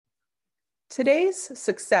Today's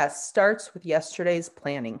success starts with yesterday's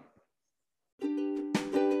planning.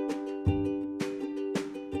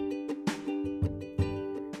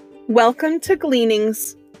 Welcome to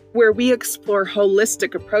Gleanings, where we explore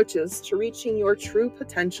holistic approaches to reaching your true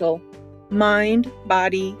potential, mind,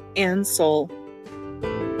 body, and soul.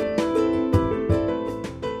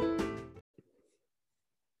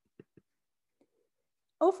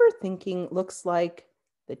 Overthinking looks like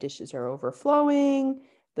the dishes are overflowing,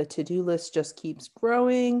 the to-do list just keeps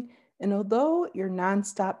growing, and although you're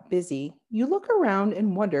nonstop busy, you look around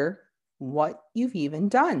and wonder what you've even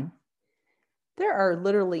done. There are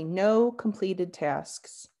literally no completed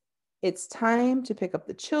tasks. It's time to pick up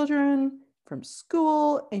the children from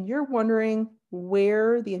school, and you're wondering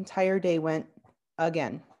where the entire day went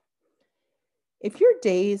again. If your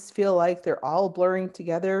days feel like they're all blurring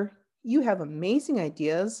together, you have amazing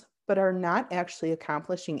ideas, but are not actually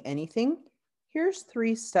accomplishing anything, here's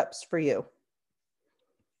 3 steps for you.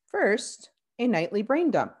 First, a nightly brain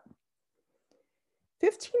dump.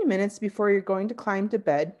 15 minutes before you're going to climb to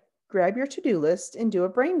bed, grab your to-do list and do a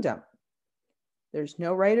brain dump. There's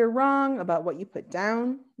no right or wrong about what you put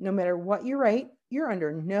down. No matter what you write, you're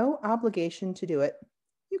under no obligation to do it.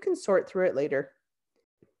 You can sort through it later.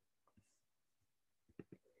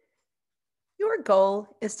 Your goal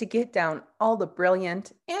is to get down all the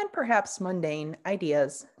brilliant and perhaps mundane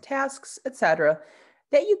ideas, tasks, etc.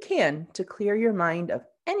 that you can to clear your mind of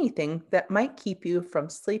anything that might keep you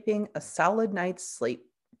from sleeping a solid night's sleep.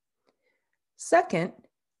 Second,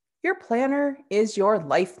 your planner is your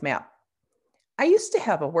life map. I used to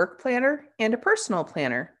have a work planner and a personal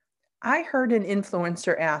planner. I heard an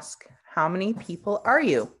influencer ask, "How many people are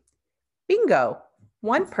you?" Bingo!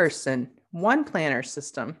 One person, one planner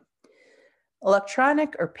system.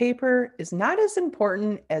 Electronic or paper is not as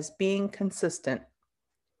important as being consistent.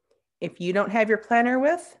 If you don't have your planner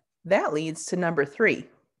with, that leads to number 3.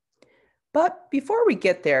 But before we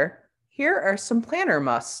get there, here are some planner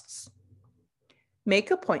musts.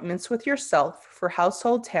 Make appointments with yourself for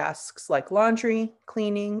household tasks like laundry,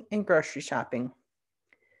 cleaning, and grocery shopping.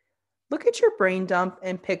 Look at your brain dump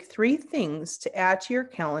and pick 3 things to add to your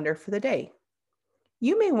calendar for the day.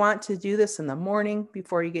 You may want to do this in the morning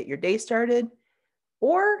before you get your day started,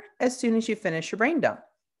 or as soon as you finish your brain dump.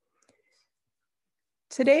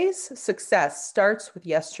 Today's success starts with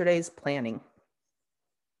yesterday's planning.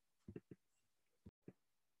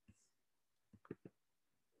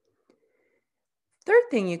 Third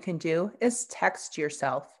thing you can do is text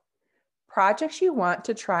yourself. Projects you want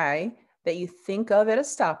to try that you think of at a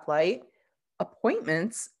stoplight,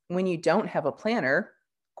 appointments when you don't have a planner,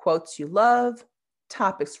 quotes you love,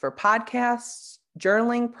 topics for podcasts,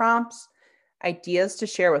 journaling prompts, ideas to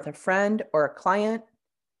share with a friend or a client.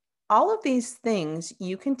 All of these things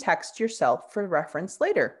you can text yourself for reference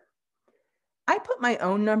later. I put my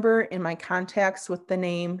own number in my contacts with the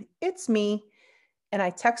name "It's Me," and I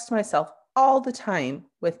text myself all the time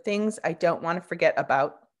with things I don't want to forget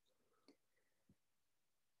about.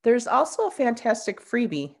 There's also a fantastic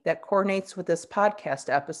freebie that coordinates with this podcast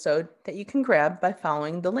episode that you can grab by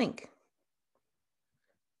following the link.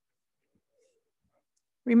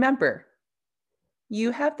 Remember,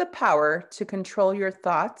 you have the power to control your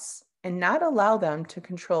thoughts and not allow them to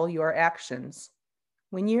control your actions.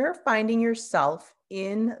 When you're finding yourself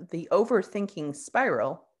in the overthinking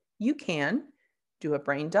spiral, you can do a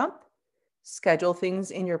brain dump, schedule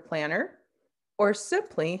things in your planner, or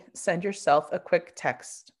simply send yourself a quick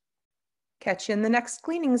text. Catch you in the next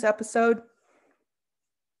Gleanings episode.